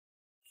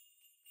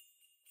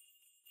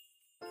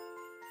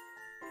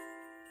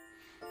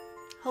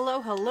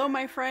Hello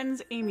my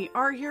friends,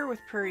 AmyR here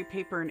with Prairie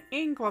Paper and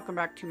Ink. Welcome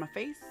back to my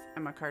face.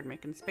 I'm a card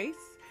making space.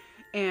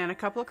 And a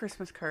couple of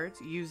Christmas cards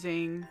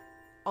using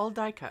all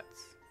die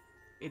cuts.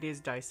 It is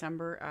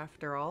December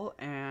after all,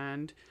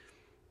 and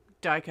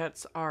die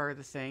cuts are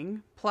the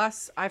thing.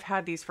 Plus, I've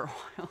had these for a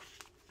while.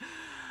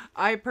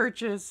 I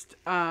purchased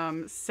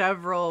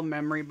several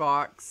memory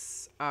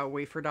box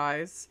wafer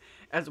dies,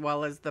 as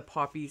well as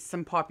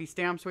some Poppy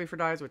Stamps wafer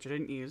dies, which I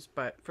didn't use.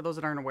 But for those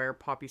that aren't aware,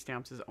 Poppy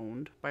Stamps is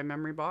owned by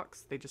Memory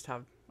Box. They just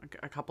have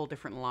a couple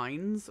different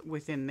lines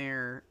within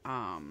their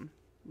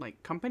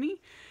like company.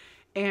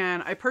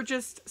 And I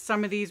purchased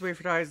some of these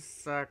wafer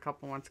dies a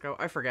couple months ago.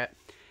 I forget.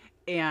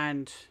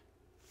 And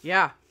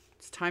yeah,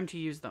 it's time to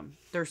use them.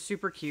 They're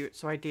super cute.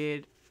 So I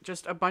did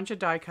just a bunch of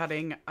die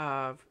cutting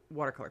of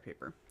watercolor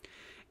paper.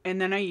 And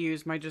then I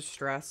used my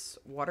Distress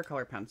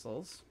watercolor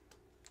pencils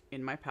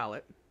in my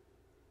palette.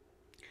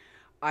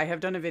 I have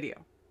done a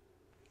video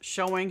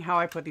showing how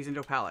I put these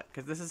into a palette,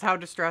 because this is how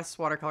Distress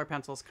watercolor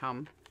pencils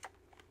come.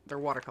 They're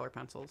watercolor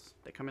pencils.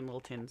 They come in little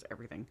tins,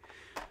 everything.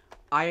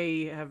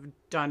 I have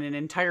done an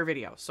entire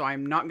video, so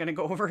I'm not going to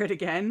go over it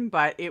again,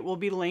 but it will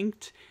be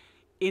linked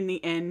in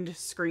the end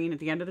screen. At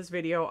the end of this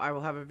video, I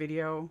will have a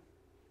video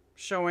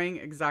showing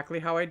exactly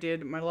how I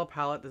did my little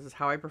palette. This is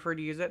how I prefer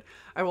to use it.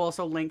 I will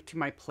also link to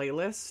my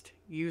playlist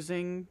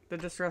using the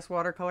Distress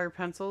watercolor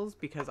pencils,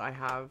 because I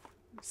have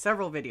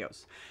several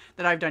videos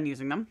that I've done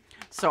using them.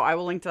 So I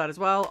will link to that as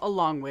well,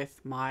 along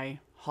with my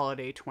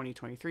Holiday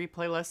 2023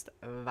 playlist.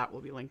 That will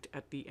be linked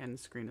at the end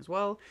screen as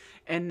well.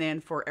 And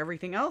then for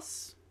everything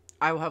else,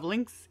 I will have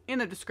links in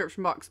the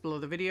description box below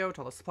the video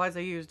to all the supplies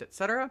I used,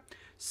 etc.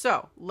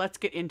 So let's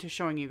get into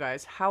showing you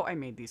guys how I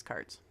made these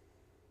cards.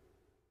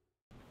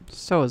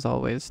 So as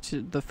always,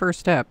 the first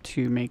step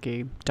to make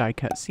a die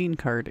cut scene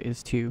card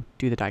is to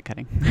do the die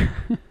cutting.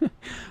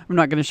 I'm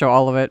not going to show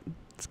all of it.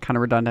 It's kind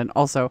of redundant.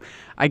 Also,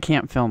 I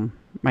can't film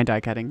my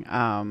die cutting.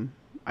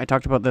 I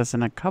talked about this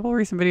in a couple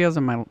recent videos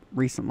in my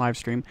recent live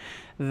stream,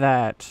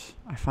 that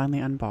I finally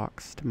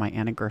unboxed my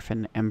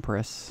Griffin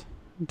EMPRESS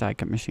die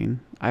cut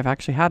machine. I've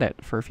actually had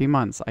it for a few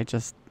months. I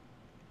just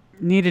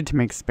needed to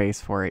make space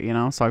for it, you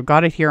know? So I've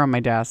got it here on my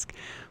desk,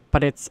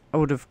 but it's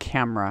out of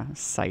camera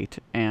sight,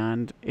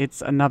 and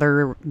it's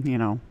another, you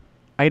know,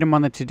 item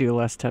on the to-do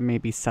list to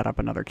maybe set up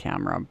another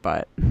camera,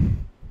 but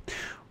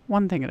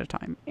one thing at a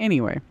time.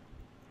 Anyway,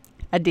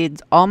 I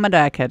did all my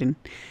die cutting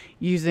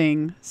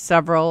using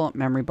several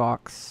memory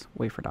box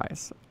wafer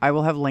dies. I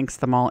will have links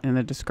to them all in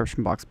the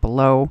description box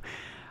below.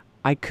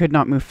 I could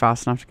not move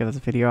fast enough to get this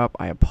video up.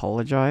 I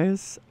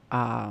apologize.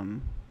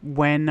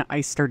 When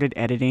I started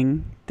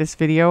editing this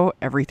video,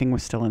 everything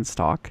was still in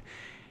stock.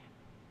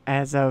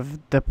 As of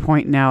the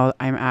point now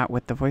I'm at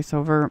with the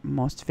voiceover,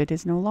 most of it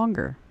is no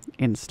longer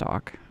in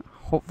stock.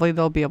 Hopefully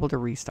they'll be able to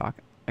restock.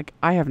 Like,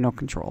 I have no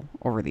control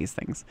over these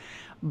things,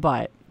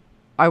 but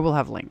I will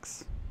have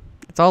links.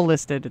 It's all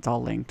listed. It's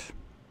all linked.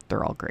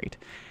 They're all great.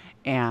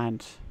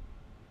 And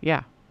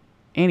yeah,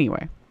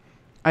 anyway,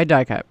 I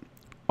die cut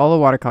all the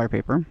watercolor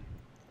paper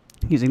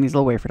using these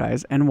little wafer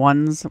dies, and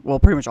ones, well,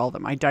 pretty much all of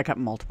them, I die cut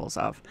multiples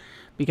of,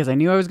 because I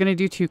knew I was going to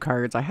do 2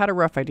 cards. I had a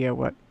rough idea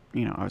what,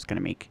 you know, I was going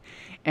to make.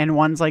 And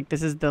one's like,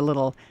 this is the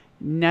little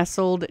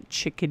Nestled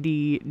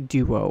Chickadee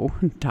Duo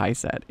die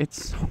set.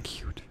 It's so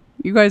cute.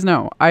 You guys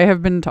know,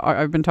 I've been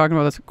talking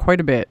about this quite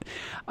a bit.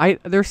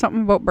 There's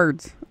something about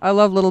birds. I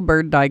love little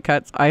bird die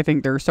cuts. I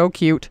think they're so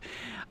cute.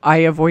 I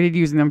avoided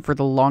using them for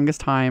the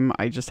longest time.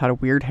 I just had a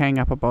weird hang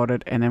up about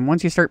it. And then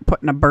once you start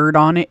putting a bird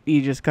on it,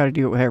 you just got to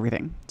do it with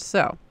everything.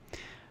 So,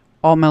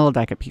 all my little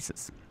die cut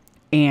pieces.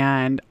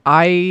 And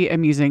I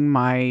am using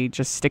my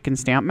just stick and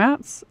stamp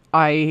mats.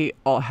 I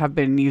have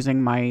been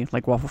using my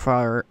like waffle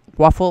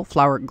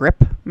flower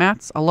grip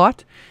mats a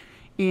lot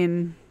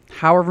in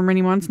however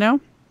many months now.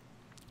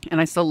 And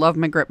I still love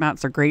my grip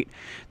mats. They're great.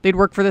 They'd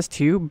work for this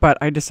too, but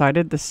I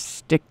decided the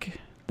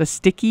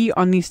sticky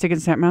on these stick and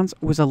stamp mats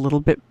was a little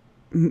bit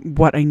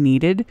what I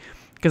needed,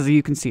 because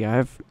you can see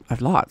I've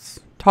lots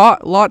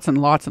and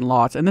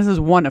lots, and this is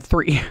one of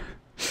 3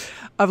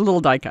 of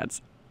little die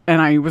cuts. And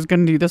I was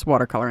going to do this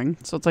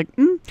watercoloring. So it's like,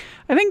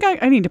 I think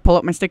I need to pull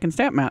up my stick and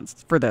stamp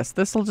mats for this.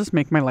 This will just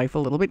make my life a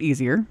little bit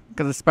easier,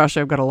 because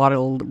especially I've got a lot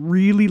of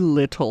really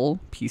little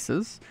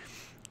pieces,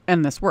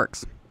 and this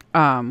works.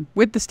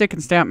 With the stick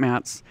and stamp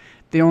mats,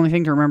 the only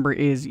thing to remember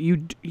is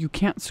you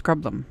can't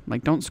scrub them.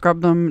 Like, don't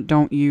scrub them.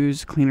 Don't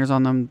use cleaners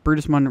on them.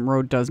 Brutus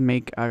Monroe does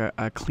make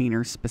a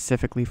cleaner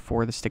specifically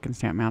for the stick and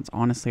stamp mats.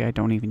 Honestly, I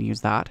don't even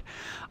use that.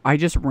 I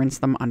just rinse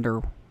them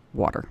under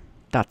water.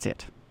 That's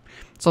it.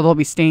 So they'll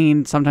be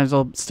stained. Sometimes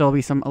there'll still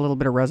be a little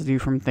bit of residue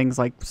from things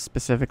like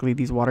specifically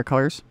these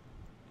watercolors,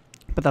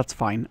 but that's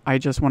fine.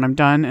 When I'm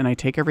done and I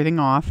take everything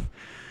off,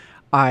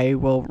 I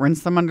will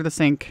rinse them under the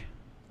sink,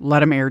 let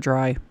them air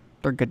dry.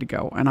 They're good to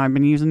go. And I've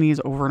been using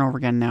these over and over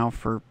again now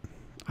for,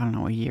 I don't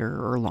know, a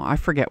year or long. I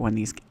forget when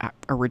these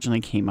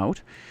originally came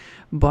out,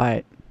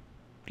 but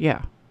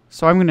yeah.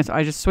 So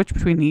I just switch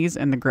between these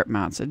and the grip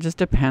mats. It just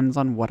depends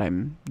on what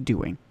I'm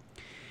doing.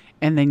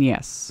 And then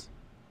yes,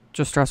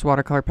 Distress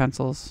watercolor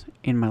pencils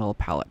in my little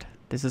palette.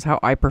 This is how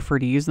I prefer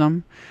to use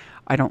them.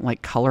 I don't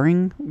like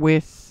coloring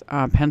with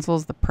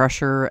pencils. The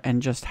pressure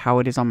and just how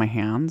it is on my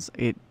hands,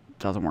 it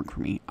doesn't work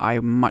for me. I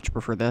much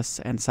prefer this,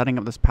 and setting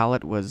up this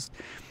palette was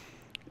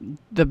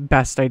the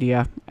best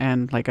idea.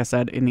 And like I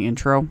said in the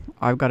intro,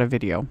 I've got a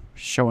video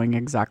showing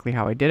exactly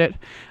how I did it.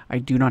 I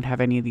do not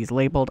have any of these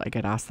labeled. I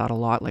get asked that a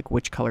lot, like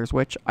which color's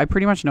which. I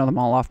pretty much know them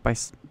all off by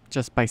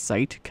just by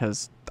sight,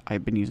 because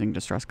I've been using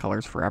distress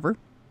colors forever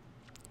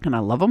and I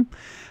love them.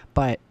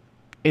 But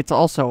it's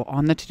also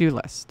on the to-do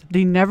list,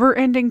 the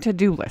never-ending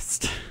to-do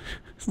list,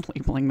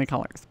 labeling the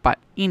colors. But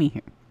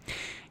anywho,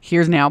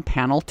 here's now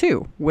panel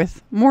 2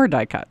 with more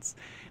die cuts.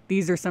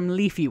 These are some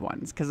leafy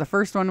ones, because the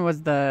first one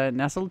was the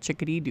Nestled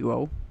Chickadee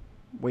Duo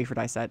wafer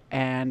die set,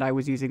 and I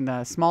was using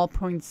the small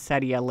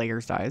Poinsettia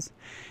layers dies.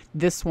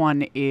 This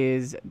one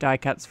is die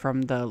cuts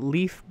from the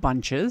leaf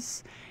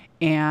bunches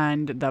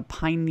and the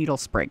pine needle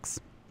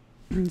sprigs.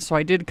 So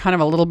I did kind of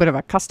a little bit of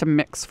a custom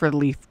mix for the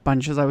leaf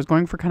bunches. I was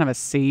going for kind of a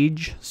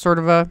sage sort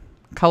of a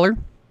color.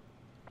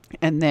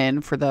 And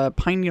then for the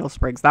pine needle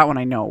sprigs, that one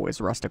I know is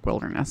rustic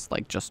wilderness,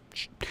 like just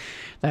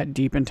that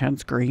deep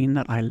intense green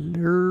that I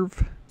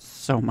love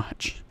so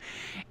much.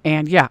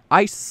 And yeah,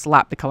 I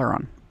slapped the color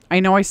on.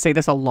 I know I say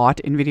this a lot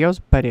in videos,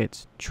 but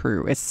it's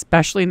true,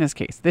 especially in this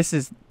case.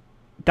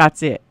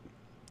 That's it.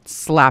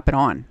 Slap it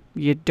on.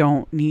 You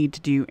don't need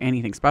to do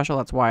anything special.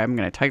 That's why I'm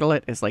going to title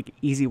it as like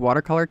easy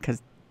watercolor,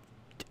 because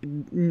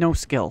no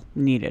skill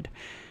needed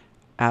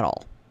at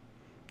all.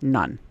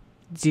 None.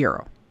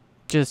 Zero.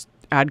 Just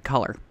add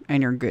color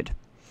and you're good.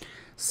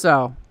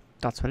 So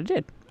that's what I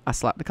did. I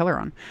slapped the color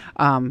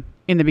on.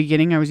 In the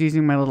beginning, I was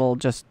using my little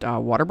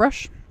water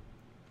brush,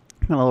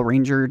 my little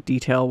Ranger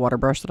detail water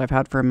brush that I've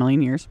had for a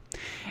million years.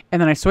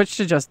 And then I switched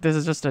to this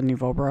is just a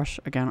Nouveau brush.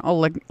 Again, I'll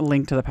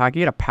link to the pack.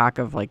 You get a pack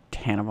of like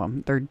 10 of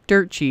them. They're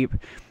dirt cheap.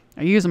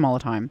 I use them all the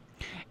time,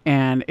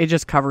 and it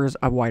just covers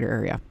a wider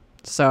area.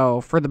 So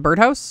for the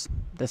birdhouse,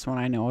 this one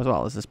I know as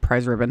well is this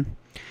prize ribbon,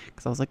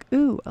 because I was like,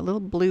 ooh, a little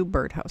blue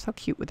birdhouse. How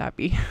cute would that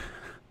be?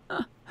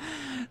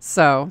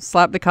 So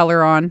slap the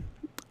color on.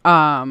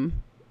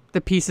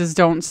 The pieces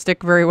don't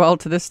stick very well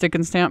to this stick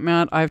and stamp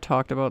mat. I've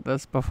talked about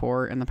this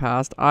before in the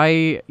past.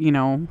 I,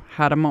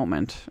 had a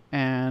moment,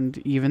 and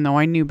even though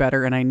I knew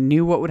better and I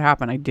knew what would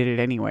happen, I did it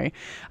anyway.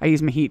 I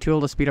used my heat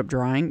tool to speed up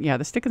drying. Yeah,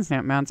 the stick and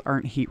stamp mats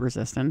aren't heat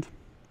resistant.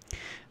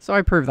 So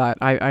I proved that.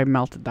 I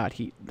melted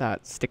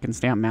that stick and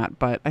stamp mat,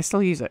 but I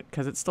still use it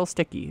because it's still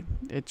sticky.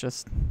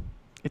 It's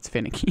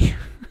finicky.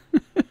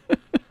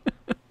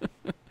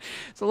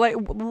 So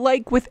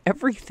like with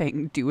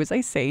everything, do as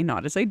I say,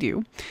 not as I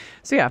do.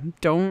 So yeah,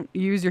 don't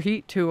use your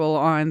heat tool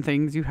on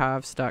things you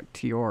have stuck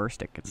to your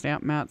stick and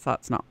stamp mats.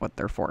 That's not what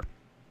they're for.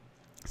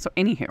 So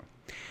anywho,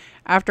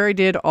 after I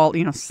did all,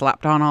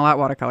 slapped on all that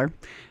watercolor,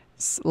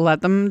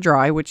 let them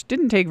dry, which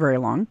didn't take very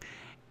long.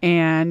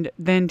 And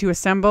then to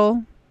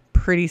assemble,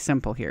 pretty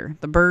simple here.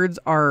 The birds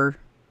are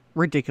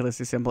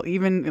ridiculously simple.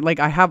 Even like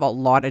I have a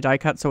lot of die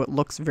cut, so it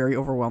looks very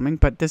overwhelming,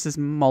 but this is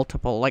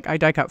multiple. Like I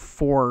die cut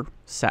 4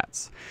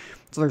 sets.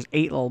 So there's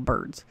 8 little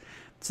birds.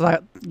 So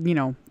that,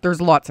 there's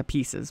lots of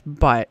pieces,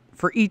 but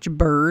for each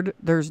bird,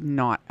 there's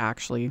not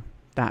actually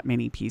that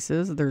many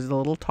pieces. There's the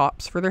little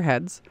tops for their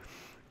heads.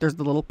 There's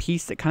the little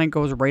piece that kind of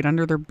goes right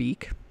under their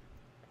beak.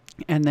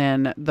 And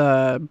then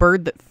the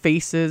bird that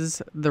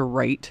faces the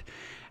right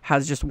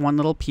has just one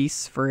little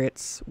piece for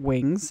its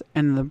wings,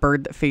 and the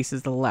bird that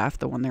faces the left,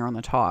 the one there on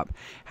the top,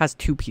 has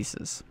 2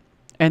 pieces.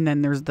 And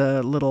then there's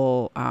the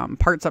little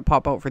parts that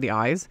pop out for the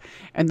eyes,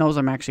 and those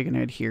I'm actually going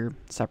to adhere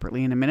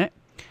separately in a minute.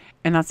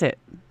 And that's it.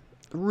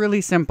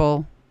 Really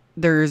simple.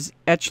 There's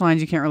etch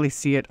lines. You can't really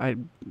see it, I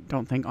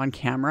don't think, on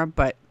camera,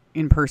 but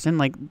in person,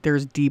 like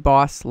there's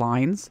deboss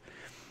lines,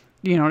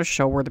 to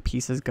show where the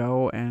pieces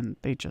go, and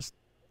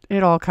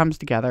it all comes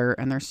together,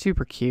 and they're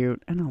super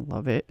cute, and I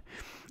love it.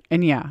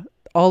 And yeah,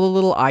 all the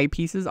little eye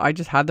pieces, I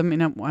just had them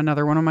in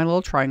another one of my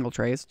little triangle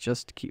trays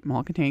just to keep them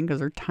all contained because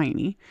they're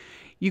tiny.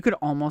 You could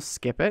almost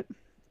skip it,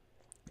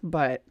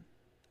 but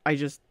I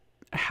just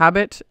have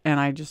it,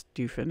 and I just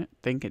do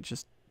think it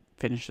just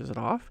finishes it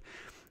off.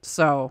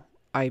 So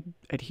I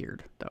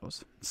adhered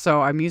those.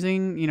 So I'm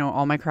using,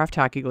 all my craft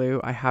tacky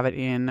glue. I have it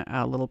in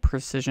a little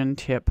precision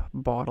tip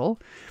bottle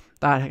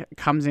that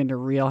comes into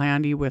real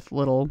handy with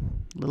little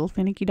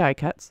finicky die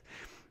cuts.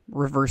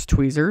 Reverse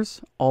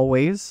tweezers,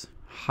 always.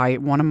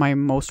 One of my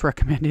most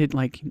recommended,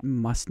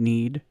 must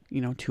need,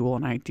 tool,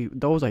 and I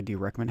do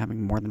recommend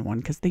having more than one,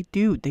 because they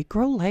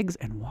grow legs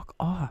and walk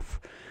off.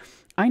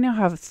 I now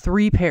have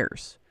 3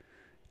 pairs,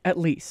 at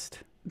least,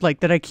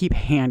 that I keep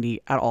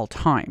handy at all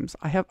times.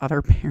 I have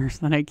other pairs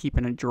that I keep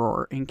in a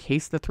drawer in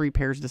case the 3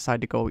 pairs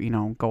decide to go,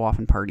 go off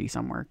and party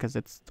somewhere, because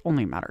it's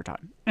only a matter of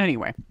time.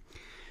 Anyway,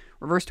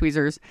 reverse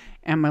tweezers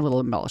and my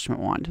little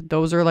embellishment wand.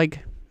 Those are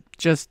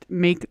just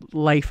make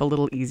life a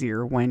little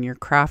easier when you're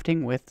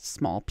crafting with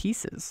small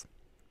pieces.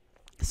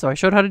 So I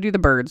showed how to do the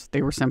birds.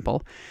 They were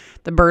simple.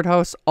 The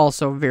birdhouse,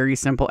 also very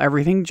simple.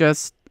 Everything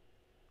just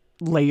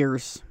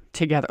layers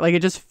together. Like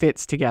it just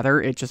fits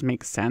together. It just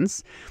makes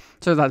sense.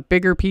 So that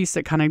bigger piece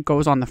that kind of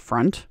goes on the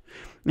front,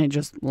 and it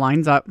just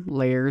lines up,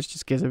 layers,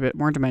 just gives a bit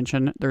more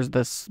dimension. There's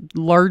this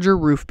larger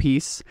roof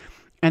piece,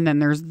 and then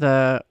there's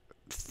the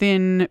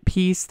thin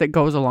piece that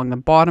goes along the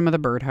bottom of the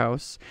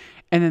birdhouse,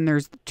 and then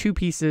there's 2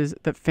 pieces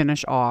that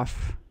finish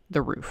off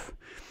the roof.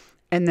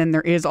 And then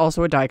there is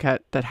also a die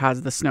cut that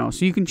has the snow,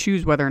 so you can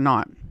choose whether or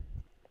not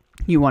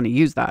you want to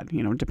use that,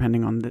 you know,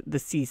 depending on the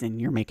season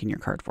you're making your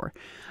card for.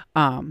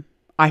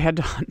 I had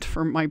to hunt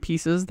for my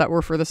pieces that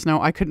were for the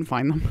snow. I couldn't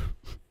find them.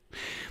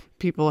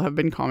 People have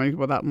been commenting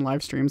about that in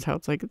live streams, how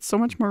it's so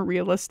much more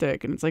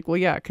realistic. And it's like, well,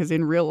 yeah, because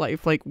in real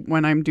life, like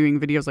when I'm doing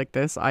videos like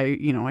this, I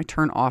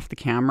turn off the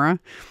camera,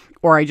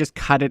 or I just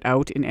cut it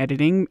out in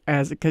editing,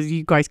 because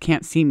you guys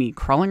can't see me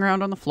crawling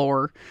around on the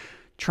floor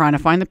trying to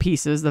find the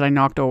pieces that I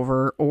knocked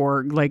over,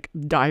 or like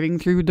diving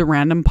through the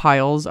random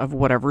piles of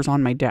whatever's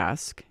on my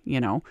desk,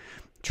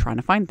 trying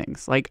to find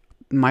things like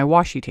my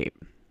washi tape.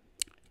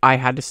 I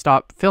had to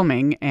stop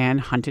filming and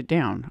hunt it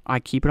down. I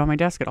keep it on my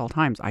desk at all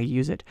times. I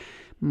use it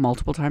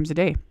multiple times a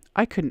day.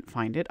 I couldn't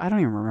find it. I don't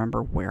even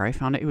remember where I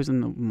found it. It was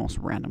in the most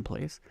random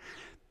place.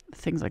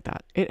 Things like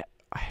that. It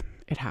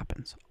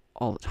happens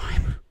all the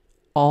time.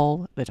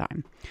 All the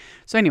time.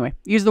 So anyway,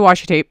 use the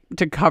washi tape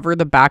to cover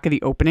the back of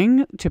the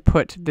opening to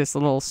put this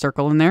little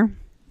circle in there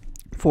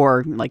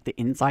for like the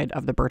inside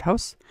of the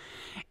birdhouse.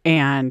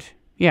 And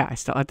yeah,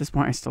 at this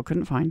point, I still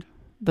couldn't find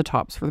the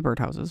tops for the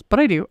birdhouses, but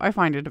I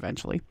find it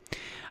eventually,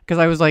 because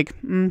I was like,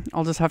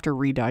 I'll just have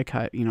to die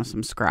cut,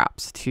 some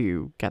scraps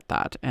to get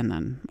that. And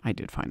then I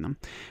did find them.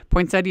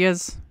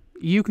 Poinsettias,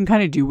 you can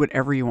kind of do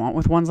whatever you want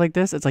with ones like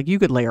this. It's like you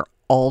could layer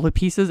all the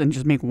pieces and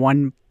just make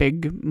one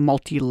big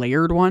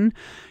multi-layered one.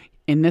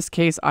 In this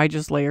case, I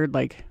just layered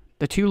like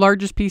the 2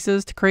 largest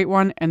pieces to create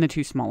one and the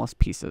 2 smallest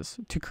pieces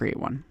to create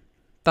one.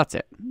 That's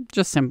it.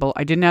 Just simple.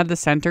 I didn't add the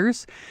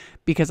centers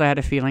because I had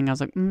a feeling, I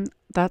was like,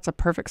 that's a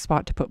perfect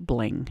spot to put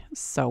bling.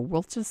 So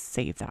we'll just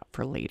save that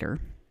for later.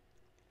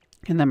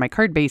 And then my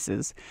card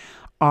bases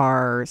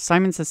are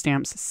Simon Says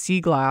Stamps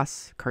Sea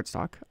Glass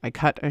cardstock. I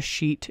cut a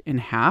sheet in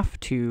half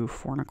to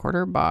 4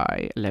 1/4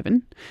 by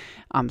 11.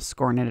 I'm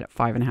scoring it at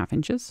 5.5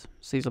 inches.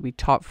 So these will be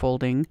top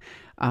folding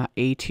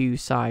A2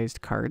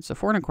 sized cards. So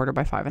 4 1/4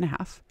 by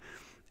 5.5.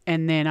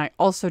 And then I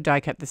also die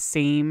cut the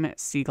same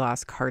sea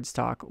glass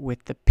cardstock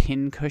with the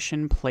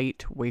Pincushion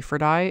plate wafer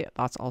die.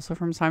 That's also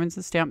from Simon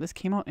Says Stamp. This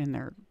came out in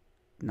their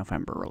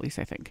November release,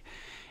 I think.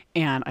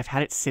 And I've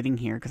had it sitting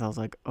here because I was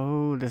like,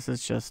 oh, this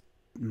is just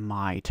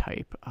my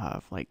type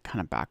of like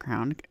kind of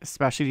background,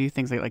 especially to do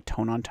things like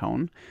tone on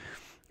tone.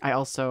 I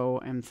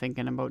also am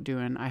thinking about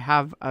I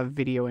have a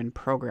video in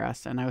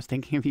progress, and I was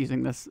thinking of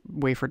using this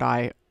wafer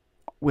die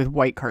with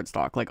white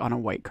cardstock, like on a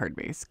white card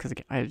base, because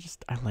I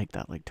like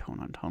that like tone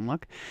on tone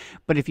look.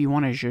 But if you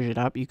want to zhuzh it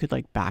up, you could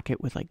like back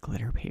it with like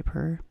glitter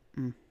paper.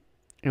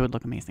 It would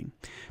look amazing.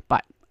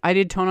 But I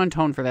did tone on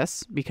tone for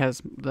this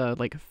because the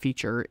like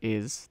feature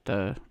is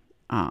the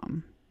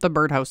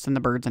birdhouse and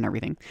the birds and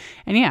everything.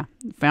 And yeah,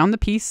 found the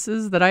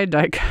pieces that I had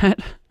die cut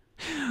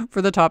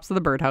for the tops of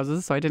the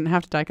birdhouses, so I didn't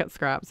have to die cut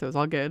scraps. It was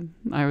all good.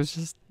 I was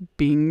just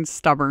being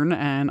stubborn,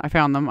 and I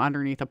found them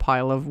underneath a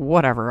pile of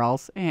whatever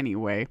else.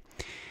 Anyway,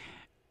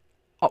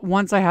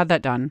 once I had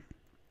that done,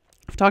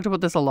 I've talked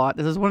about this a lot.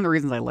 This is one of the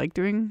reasons I like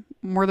doing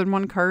more than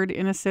one card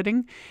in a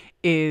sitting,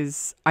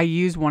 is I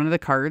use one of the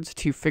cards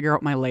to figure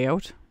out my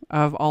layout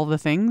of all the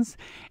things,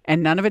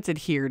 and none of it's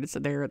adhered. It's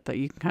there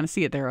you can kind of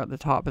see it there at the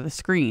top of the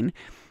screen,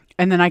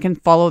 and then I can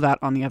follow that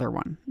on the other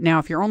one. Now,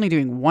 if you're only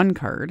doing one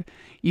card,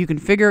 you can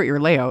figure out your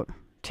layout,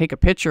 take a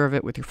picture of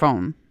it with your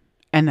phone,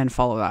 and then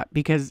follow that.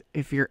 Because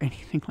if you're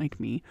anything like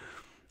me,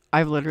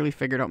 I've literally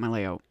figured out my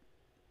layout,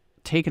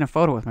 taken a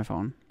photo with my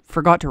phone,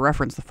 forgot to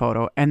reference the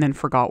photo, and then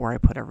forgot where I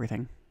put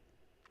everything.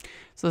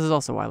 So this is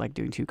also why I like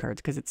doing 2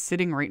 cards, because it's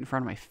sitting right in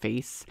front of my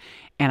face,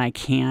 and I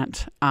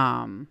can't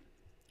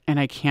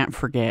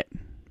forget,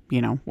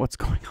 what's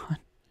going on.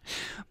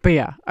 But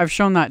yeah, I've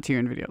shown that to you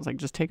in videos, like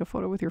just take a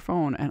photo with your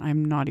phone, and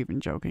I'm not even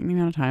joking. The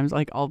amount of times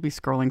like I'll be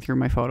scrolling through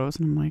my photos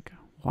and I'm like,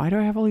 why do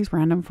I have all these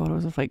random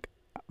photos of like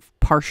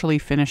partially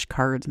finished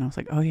cards? And I was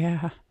like, oh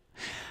yeah,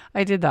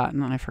 I did that,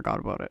 and then I forgot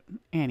about it.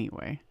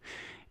 Anyway,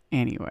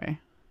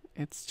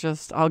 it's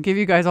just, I'll give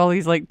you guys all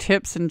these like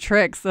tips and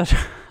tricks that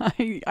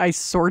I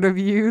sort of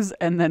use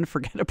and then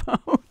forget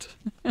about.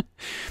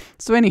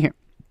 So anywho,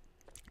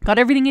 got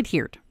everything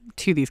adhered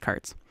to these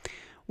cards.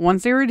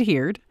 Once they were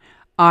adhered,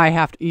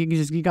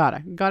 you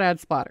gotta add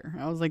splatter.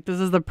 I was like, this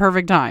is the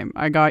perfect time.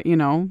 I got,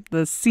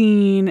 the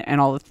scene and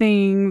all the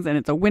things, and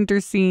it's a winter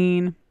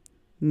scene.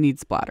 Need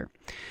splatter.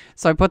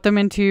 So I put them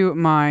into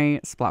my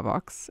splat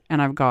box,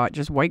 and I've got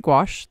just white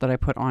gouache that I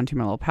put onto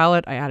my little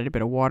palette. I added a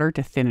bit of water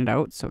to thin it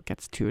out so it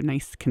gets to a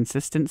nice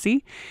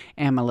consistency,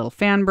 and my little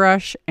fan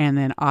brush, and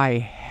then I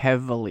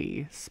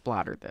heavily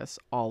splattered this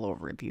all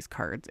over these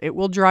cards. It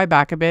will dry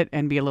back a bit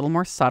and be a little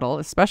more subtle,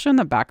 especially in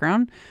the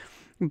background.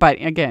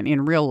 But again,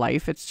 in real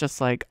life, it's just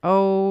like,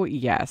 oh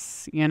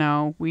yes,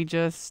 we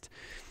just,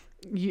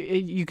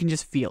 you can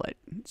just feel it.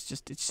 It's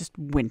just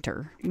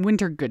winter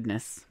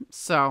goodness.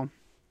 So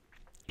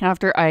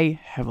After I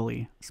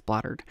heavily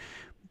splattered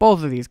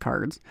both of these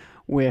cards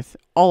with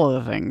all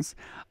of the things,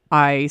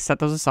 I set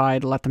those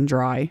aside, let them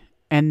dry.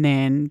 And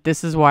then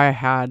this is why I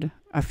had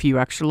a few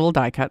extra little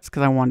die cuts,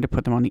 because I wanted to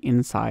put them on the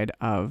inside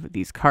of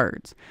these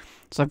cards.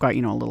 So I've got,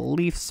 you know, a little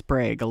leaf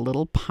sprig, a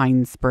little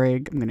pine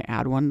sprig. I'm going to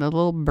add one of the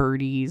little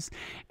birdies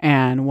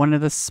and one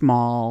of the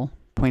small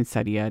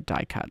poinsettia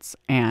die cuts.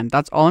 And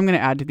that's all I'm going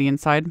to add to the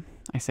inside.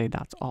 I say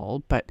that's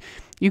all, but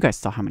you guys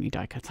saw how many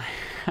die cuts I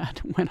had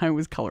when I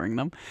was coloring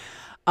them.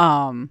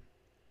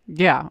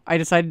 Yeah, I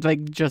decided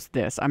like just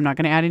this. I'm not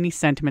going to add any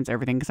sentiments,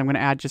 everything, because I'm going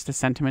to add just a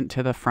sentiment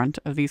to the front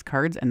of these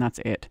cards, and that's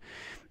it.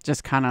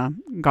 Just kind of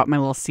got my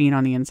little scene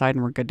on the inside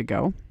and we're good to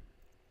go.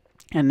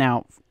 And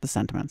now the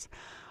sentiments.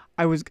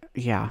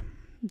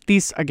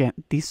 These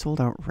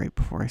sold out right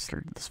before I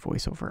started this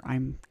voiceover.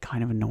 I'm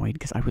kind of annoyed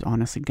because I was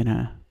honestly going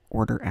to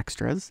order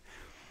extras.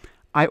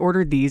 I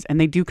ordered these and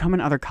they do come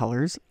in other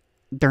colors.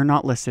 They're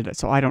not listed,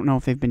 so I don't know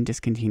if they've been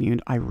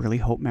discontinued. I really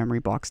hope Memory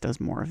Box does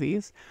more of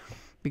these.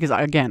 Because,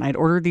 again, I'd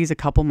ordered these a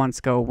couple months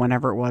ago,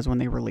 whenever it was when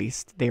they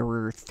released. They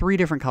were 3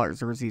 different colors.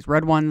 There was these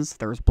red ones,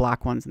 there was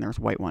black ones, and there was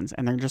white ones.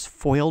 And they're just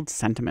foiled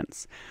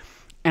sentiments.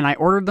 And I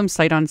ordered them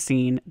sight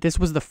unseen. This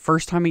was the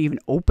first time I even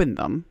opened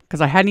them, because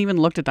I hadn't even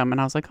looked at them.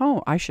 And I was like,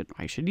 oh, I should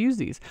use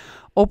these.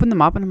 Open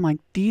them up, and I'm like,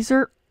 these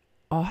are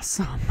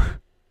awesome.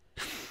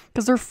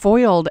 Because they're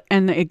foiled,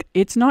 and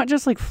it's not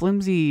just like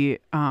flimsy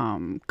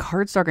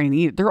cardstock or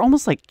anything. They're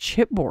almost like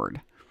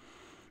chipboard.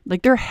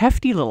 Like, they're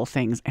hefty little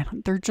things,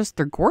 and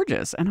they're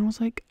gorgeous. And I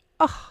was like,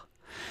 oh,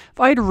 if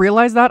I had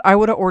realized that, I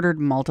would have ordered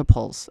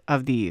multiples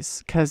of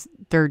these, because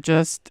they're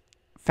just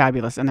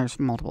fabulous. And there's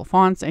multiple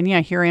fonts. And yeah,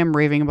 here I am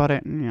raving about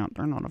it, and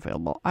they're not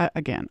available. I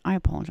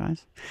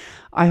apologize.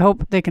 I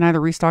hope they can either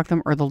restock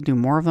them or they'll do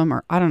more of them,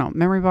 or I don't know.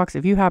 Memory Box,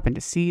 if you happen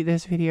to see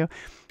this video,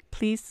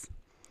 please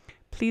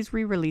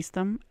re-release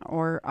them,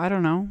 or I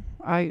don't know.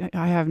 I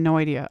have no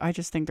idea. I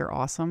just think they're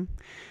awesome.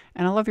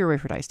 And I love your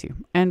wafer dies too.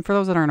 And for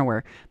those that aren't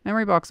aware,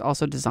 Memory Box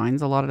also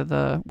designs a lot of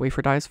the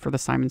wafer dies for the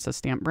Simon Says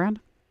Stamp brand.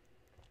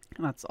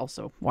 And that's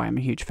also why I'm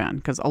a huge fan,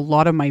 because a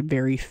lot of my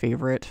very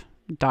favorite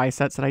die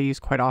sets that I use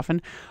quite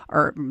often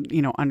are,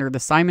 under the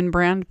Simon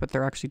brand, but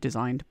they're actually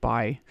designed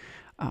by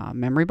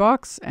Memory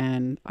Box,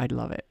 and I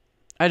love it.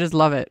 I just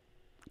love it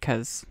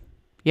because,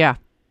 yeah,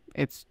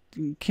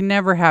 you can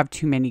never have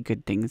too many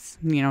good things.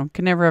 Can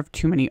never have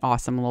too many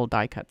awesome little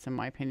die cuts, in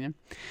my opinion.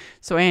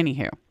 So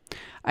anywho,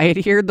 I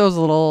adhered those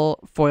little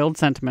foiled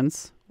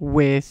sentiments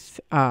with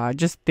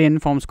just thin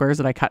foam squares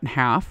that I cut in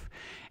half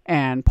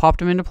and popped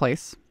them into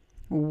place.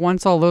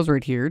 Once all those were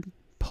adhered,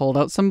 pulled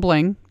out some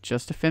bling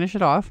just to finish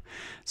it off.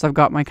 So I've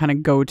got my kind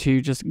of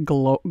go-to just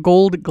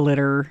gold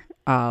glitter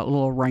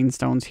little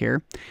rhinestones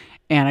here.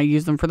 And I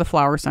use them for the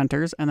flower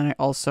centers. And then I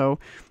also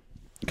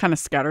kind of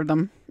scattered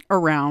them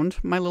around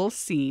my little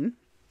scene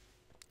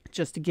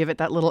just to give it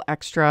that little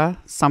extra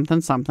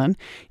something.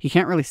 You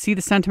can't really see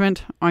the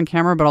sentiment on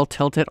camera, but I'll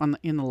tilt it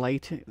in the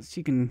light so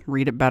you can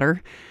read it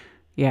better.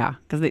 Yeah,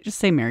 because they just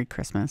say Merry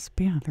Christmas.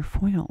 But yeah, they're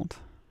foiled.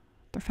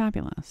 They're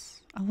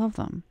fabulous. I love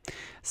them.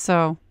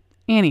 So,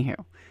 anywho,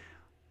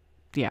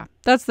 yeah,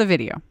 that's the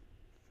video.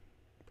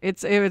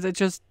 It's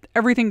just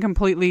everything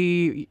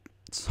completely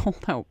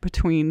sold out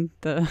between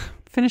the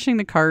finishing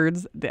the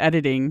cards, the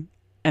editing,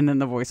 and then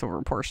the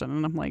voiceover portion.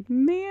 And I'm like,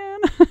 man.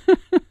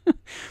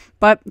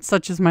 But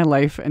such is my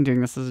life, and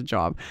doing this as a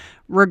job.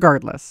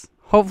 Regardless,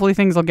 hopefully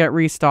things will get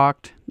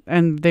restocked,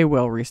 and they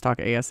will restock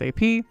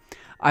ASAP.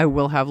 I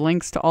will have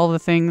links to all the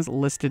things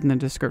listed in the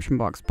description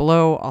box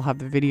below. I'll have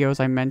the videos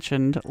I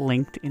mentioned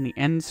linked in the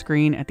end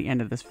screen at the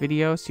end of this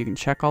video, so you can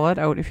check all that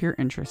out if you're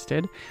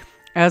interested.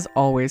 As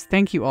always,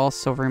 thank you all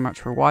so very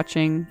much for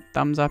watching,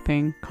 thumbs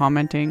upping,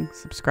 commenting,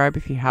 subscribe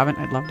if you haven't.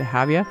 I'd love to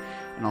have you,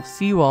 and I'll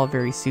see you all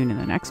very soon in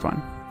the next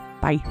one.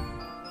 Bye.